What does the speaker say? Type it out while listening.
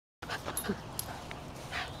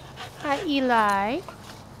Hi, Eli.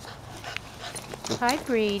 Hi,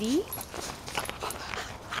 Brady.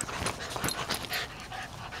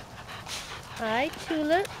 Hi,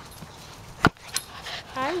 Tulip.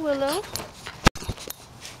 Hi, Willow.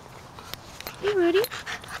 Hey, Rudy.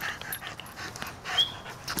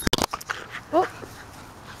 Oh.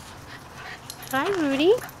 Hi,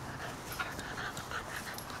 Rudy.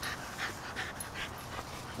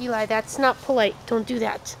 Eli, that's not polite. Don't do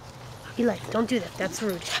that. Eli, don't do that. That's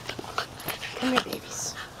rude. Come here,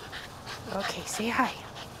 babies. Okay, say hi.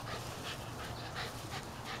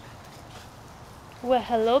 Well,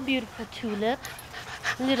 hello, beautiful Tulip.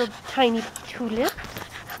 Little tiny Tulip.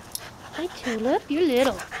 Hi, Tulip. You're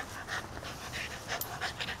little.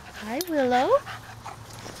 Hi, Willow.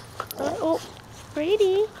 Oh,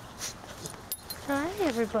 Brady. Hi,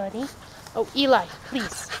 everybody. Oh, Eli,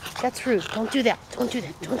 please. That's rude. Don't do that. Don't do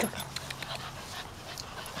that. Don't do that.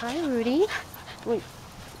 Hi, Rudy. Wait.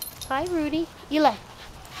 Hi, Rudy. Eli.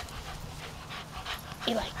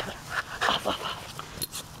 Eli, come here. Off, off, off.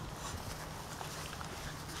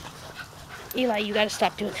 Eli, you gotta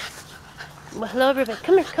stop doing that. Well, hello, everybody.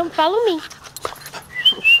 Come here. Come follow me.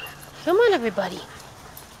 Come on, everybody.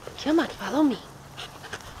 Come on, follow me.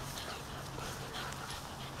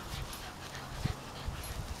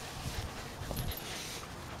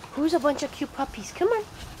 Who's a bunch of cute puppies? Come on.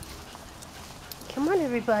 Come on,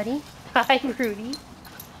 everybody. Hi, Rudy.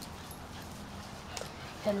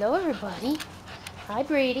 Hello, everybody. Hi,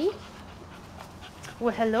 Brady.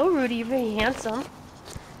 Well, hello, Rudy. You're very handsome.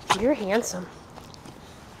 You're handsome.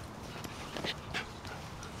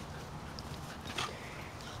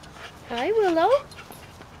 Hi, Willow.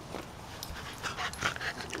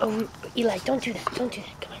 Oh, Eli, don't do that. Don't do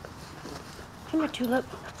that. Come on. Come here, Tulip.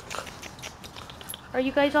 Are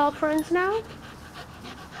you guys all friends now?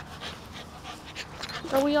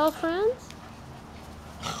 Are we all friends?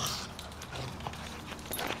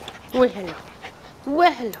 Well, hello.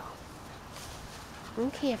 Well, hello.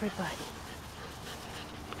 Okay, everybody.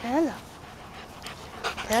 Hello.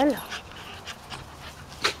 Hello.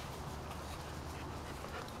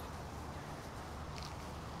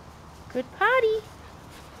 Good potty.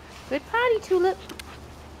 Good potty, Tulip.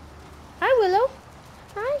 Hi, Willow.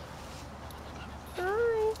 Hi.